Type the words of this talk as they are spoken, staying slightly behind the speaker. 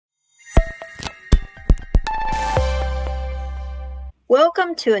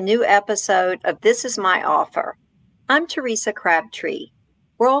Welcome to a new episode of This Is My Offer. I'm Teresa Crabtree,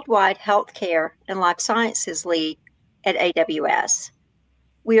 Worldwide Healthcare and Life Sciences Lead at AWS.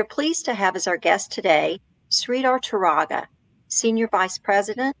 We are pleased to have as our guest today Sridhar Turaga, Senior Vice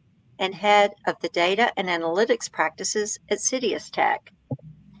President and Head of the Data and Analytics Practices at CitiusTech.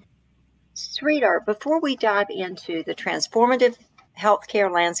 Sridhar, before we dive into the transformative healthcare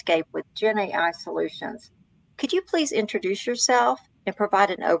landscape with GenAI solutions, could you please introduce yourself and provide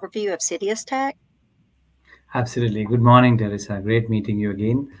an overview of CitiusTech? Absolutely. Good morning, Teresa. Great meeting you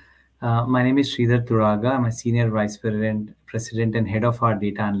again. My name is Sridhar Turaga. I'm a Senior Vice President and Head of our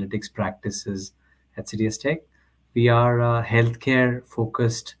Data Analytics Practices at CitiusTech. We are a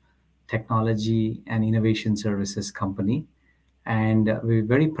healthcare-focused technology and innovation services company. And we're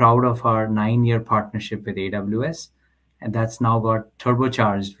very proud of our 9-year partnership with AWS. And that's now got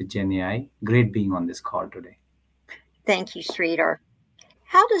turbocharged with GenAI. Great being on this call today. Thank you, Sridhar.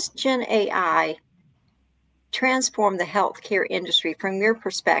 How does GenAI transform the healthcare industry from your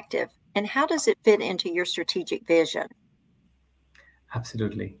perspective, and how does it fit into your strategic vision?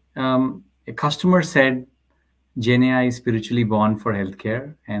 Absolutely. A customer said GenAI is spiritually born for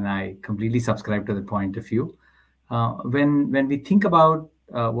healthcare, and I completely subscribe to the point of view. When we think about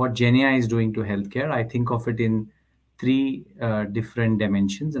what GenAI is doing to healthcare, I think of it in three different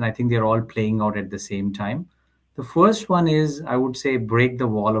dimensions, and I think they're all playing out at the same time. The first one is, I would say, break the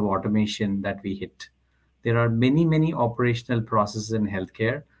wall of automation that we hit. There are many operational processes in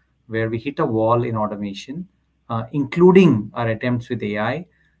healthcare where we hit a wall in automation, including our attempts with AI,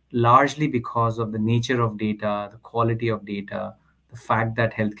 largely because of the nature of data, the quality of data, the fact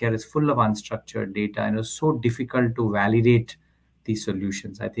that healthcare is full of unstructured data, and it's so difficult to validate these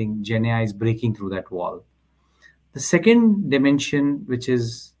solutions. I think GenAI is breaking through that wall. The second dimension, which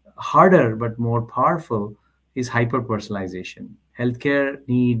is harder but more powerful, is hyper-personalization. Healthcare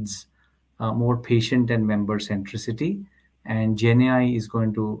needs more patient and member centricity, and GenAI is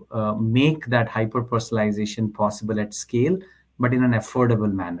going to make that hyper-personalization possible at scale, but in an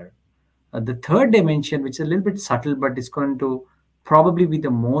affordable manner. The third dimension, which is a little bit subtle, but it's going to probably be the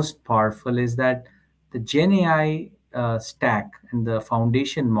most powerful, is that the GenAI stack and the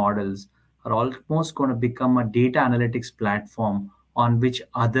foundation models are almost going to become a data analytics platform on which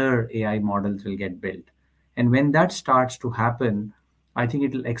other AI models will get built. And when that starts to happen, I think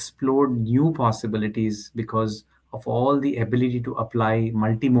it will explode new possibilities because of all the ability to apply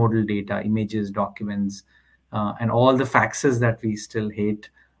multimodal data, images, documents, and all the faxes that we still hate,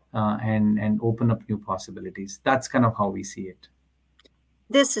 and open up new possibilities. That's kind of how we see it.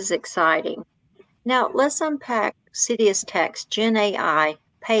 This is exciting. Now, let's unpack CitiusTech's GenAI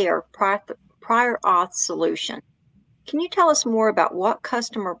payer prior auth solution. Can you tell us more about what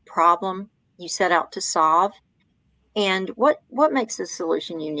customer problem you set out to solve, and what makes this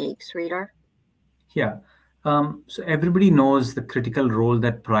solution unique, Sridhar? Yeah. So everybody knows the critical role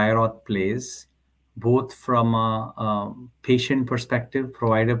that prior auth plays, both from a patient perspective,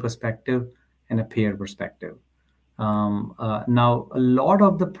 provider perspective, and a payer perspective. Now, a lot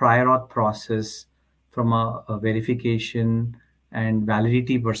of the prior auth process from a verification and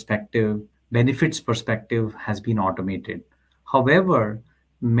validity perspective, benefits perspective, has been automated. However,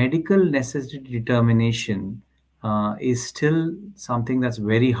 medical necessity determination is still something that's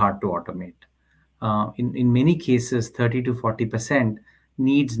very hard to automate. In many cases, 30 to 40%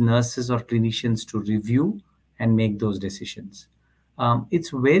 needs nurses or clinicians to review and make those decisions. It's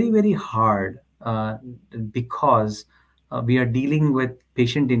very hard because we are dealing with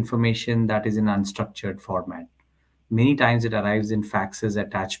patient information that is in unstructured format. Many times it arrives in faxes,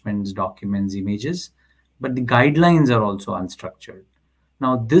 attachments, documents, images, but the guidelines are also unstructured.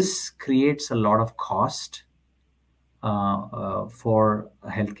 Now, this creates a lot of cost for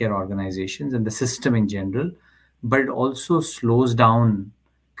healthcare organizations and the system in general, but it also slows down,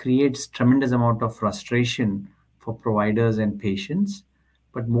 creates tremendous amount of frustration for providers and patients,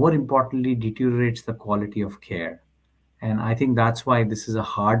 but more importantly, deteriorates the quality of care. And I think that's why this is a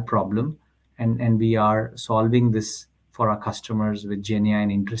hard problem, and we are solving this for our customers with GenAI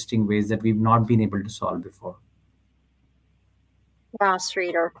in interesting ways that we've not been able to solve before. Wow,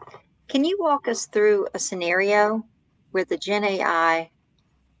 Sridhar. Can you walk us through a scenario where the GenAI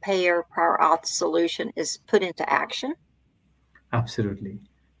payer prior auth solution is put into action? Absolutely.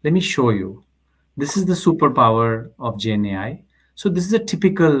 Let me show you. This is the superpower of GenAI. So this is a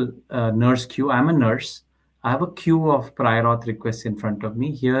typical nurse queue. I'm a nurse. I have a queue of prior auth requests in front of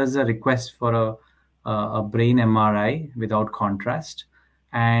me. Here's a request for a brain MRI without contrast.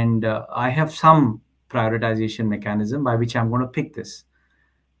 And I have some prioritization mechanism by which I'm going to pick this.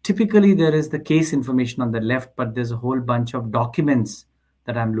 Typically, there is the case information on the left, but there's a whole bunch of documents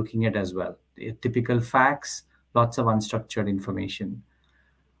that I'm looking at as well. Typical facts, lots of unstructured information.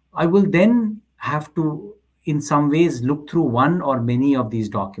 I will then have to, in some ways, look through one or many of these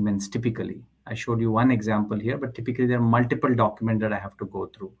documents typically. I showed you one example here, but typically there are multiple documents that I have to go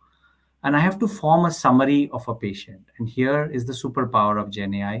through. And I have to form a summary of a patient. And here is the superpower of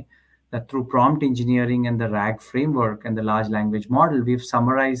GenAI, that through prompt engineering and the RAG framework and the large language model, we've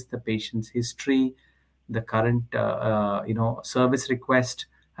summarized the patient's history, the current service request,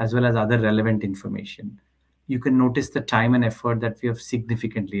 as well as other relevant information. You can notice the time and effort that we have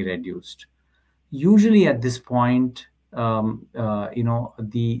significantly reduced. Usually at this point, the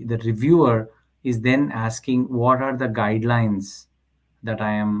reviewer is then asking, what are the guidelines that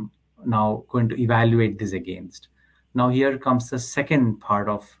I am now going to evaluate this against? Now here comes the second part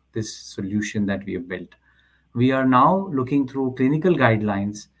of this solution that we have built. We are now looking through clinical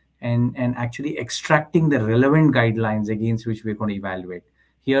guidelines and actually extracting the relevant guidelines against which we're going to evaluate.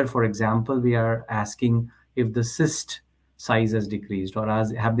 Here, for example, we are asking if the cyst size has decreased, or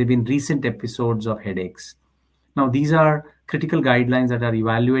have there been recent episodes of headaches. Now, these are critical guidelines that are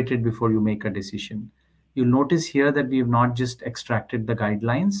evaluated before you make a decision. You'll notice here that we have not just extracted the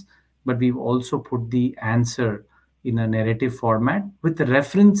guidelines, but we've also put the answer in a narrative format with the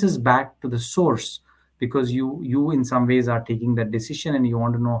references back to the source, because you in some ways are taking that decision and you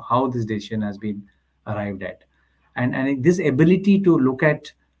want to know how this decision has been arrived at. And this ability to look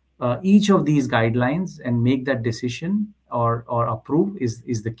at each of these guidelines and make that decision or approve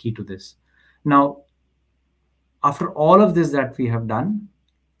is the key to this. Now, after all of this that we have done,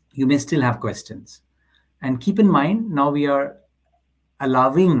 you may still have questions. And keep in mind, now we are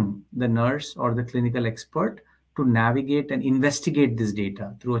allowing the nurse or the clinical expert to navigate and investigate this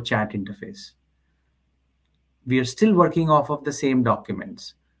data through a chat interface. We are still working off of the same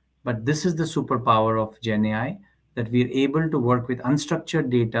documents, but this is the superpower of GenAI, that we are able to work with unstructured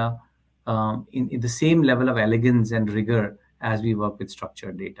data in the same level of elegance and rigor as we work with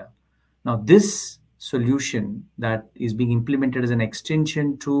structured data. Now, this solution that is being implemented as an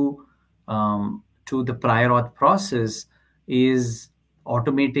extension to the prior auth process is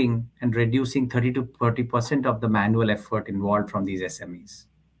automating and reducing 30 to 40% of the manual effort involved from these SMEs.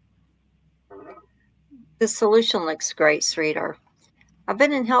 The solution looks great, Sridhar. I've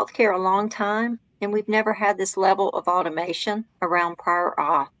been in healthcare a long time, and we've never had this level of automation around prior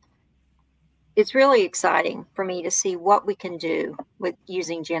auth. It's really exciting for me to see what we can do with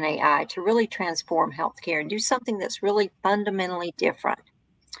using GenAI to really transform healthcare and do something that's really fundamentally different.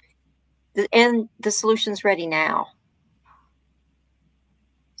 And the solution's ready now.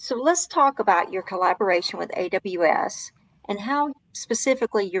 So let's talk about your collaboration with AWS and how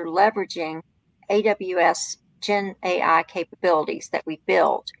specifically you're leveraging AWS GenAI capabilities that we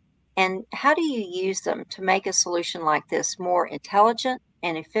built, and how do you use them to make a solution like this more intelligent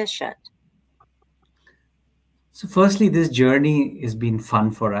and efficient? So firstly, this journey has been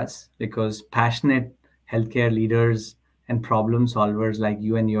fun for us because passionate healthcare leaders and problem solvers like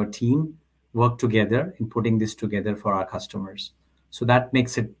you and your team work together in putting this together for our customers. So that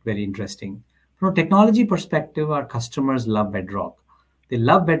makes it very interesting. From a technology perspective, our customers love Bedrock. They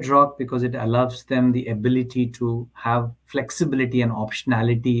love Bedrock because it allows them the ability to have flexibility and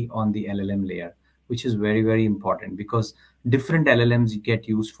optionality on the LLM layer, which is very, very important because different LLMs get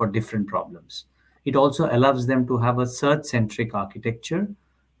used for different problems. It also allows them to have a search-centric architecture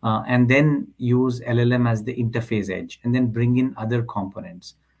and then use LLM as the interface edge and then bring in other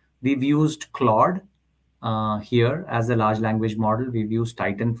components. We've used Claude here as a large language model. We've used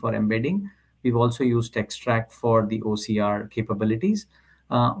Titan for embedding. We've also used Extract for the OCR capabilities.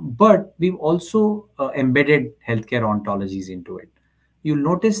 But we've also embedded healthcare ontologies into it. You'll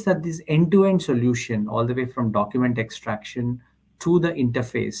notice that this end-to-end solution, all the way from document extraction to the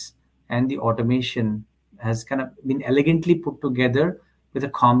interface and the automation, has kind of been elegantly put together with a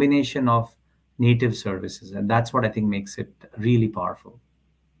combination of native services. And that's what I think makes it really powerful.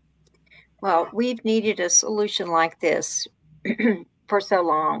 Well, we've needed a solution like this for so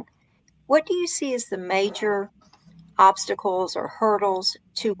long. What do you see as the major obstacles or hurdles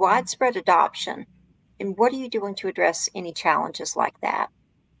to widespread adoption? And what are you doing to address any challenges like that?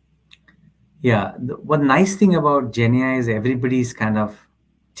 Yeah, one nice thing about GenAI is everybody's kind of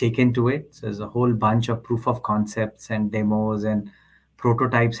taken to it. So there's a whole bunch of proof of concepts and demos and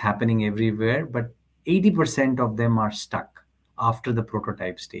prototypes happening everywhere, but 80% of them are stuck after the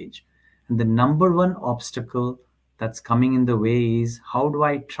prototype stage. And the number one obstacle that's coming in the way is, how do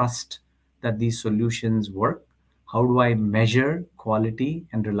I trust that these solutions work? How do I measure quality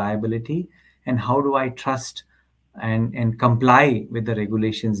and reliability? And how do I trust and comply with the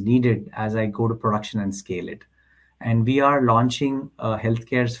regulations needed as I go to production and scale it. And we are launching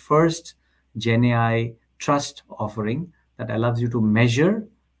healthcare's first GenAI trust offering that allows you to measure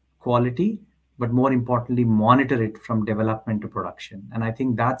quality, but more importantly, monitor it from development to production. And I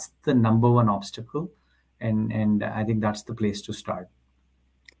think that's the number one obstacle. And I think that's the place to start.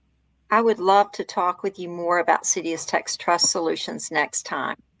 I would love to talk with you more about CitiusTech's trust solutions next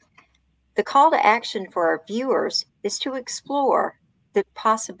time. The call to action for our viewers is to explore the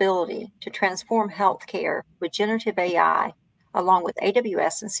possibility to transform healthcare with generative AI along with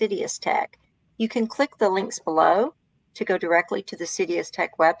AWS and CitiusTech. You can click the links below to go directly to the CitiusTech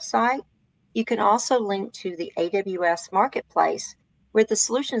website. You can also link to the AWS Marketplace where the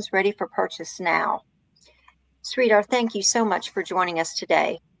solution is ready for purchase now. Sridhar, thank you so much for joining us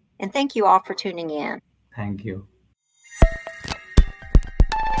today, and thank you all for tuning in. Thank you.